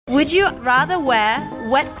Would you rather wear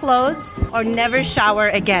wet clothes or never shower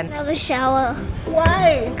again? Never shower.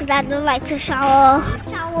 Why? Because I don't like to shower.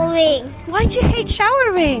 Showering. Why do you hate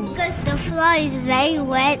showering? Because the floor is very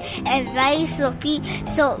wet and very soapy.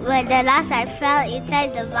 So when the last I fell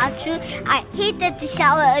inside the bathroom, I hated to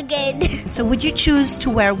shower again. So would you choose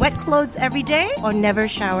to wear wet clothes every day or never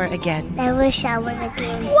shower again? Never shower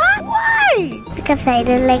again. What? Why? Because I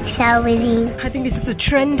don't like showering. I think this is a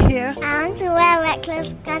trend here. I want to wear wet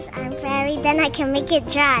clothes because I'm fairy, then I can make it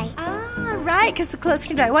dry. Right, because the clothes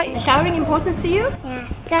can dry. What? Is showering important to you?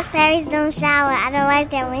 Yes. Because fairies don't shower, otherwise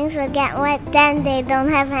their wings will get wet, then they don't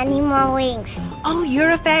have any more wings. Oh, you're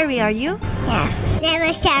a fairy, are you? Yes.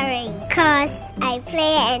 Never showering, because I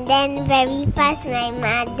play and then very fast my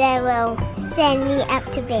mother will send me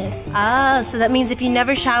up to bed. Ah, so that means if you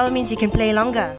never shower means you can play longer.